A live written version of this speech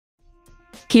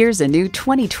Here's a new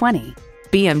 2020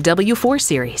 BMW 4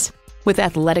 Series. With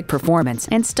athletic performance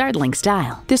and startling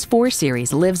style, this 4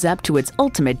 Series lives up to its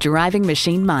ultimate driving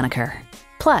machine moniker.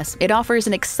 Plus, it offers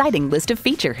an exciting list of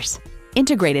features.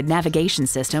 Integrated navigation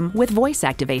system with voice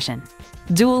activation,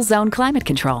 dual zone climate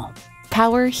control,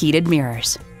 power heated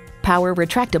mirrors, power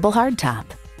retractable hardtop,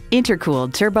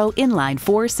 intercooled turbo inline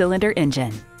 4-cylinder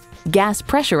engine, gas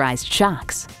pressurized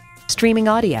shocks, streaming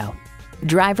audio,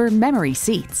 driver memory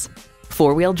seats,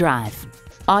 4-wheel drive,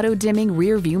 auto-dimming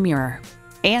rear view mirror,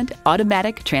 and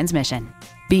automatic transmission.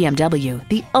 BMW,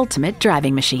 the ultimate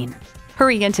driving machine.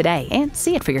 Hurry in today and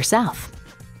see it for yourself.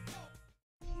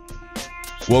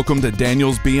 Welcome to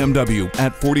Daniel's BMW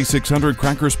at 4600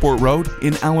 Crackersport Road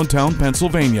in Allentown,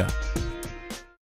 Pennsylvania.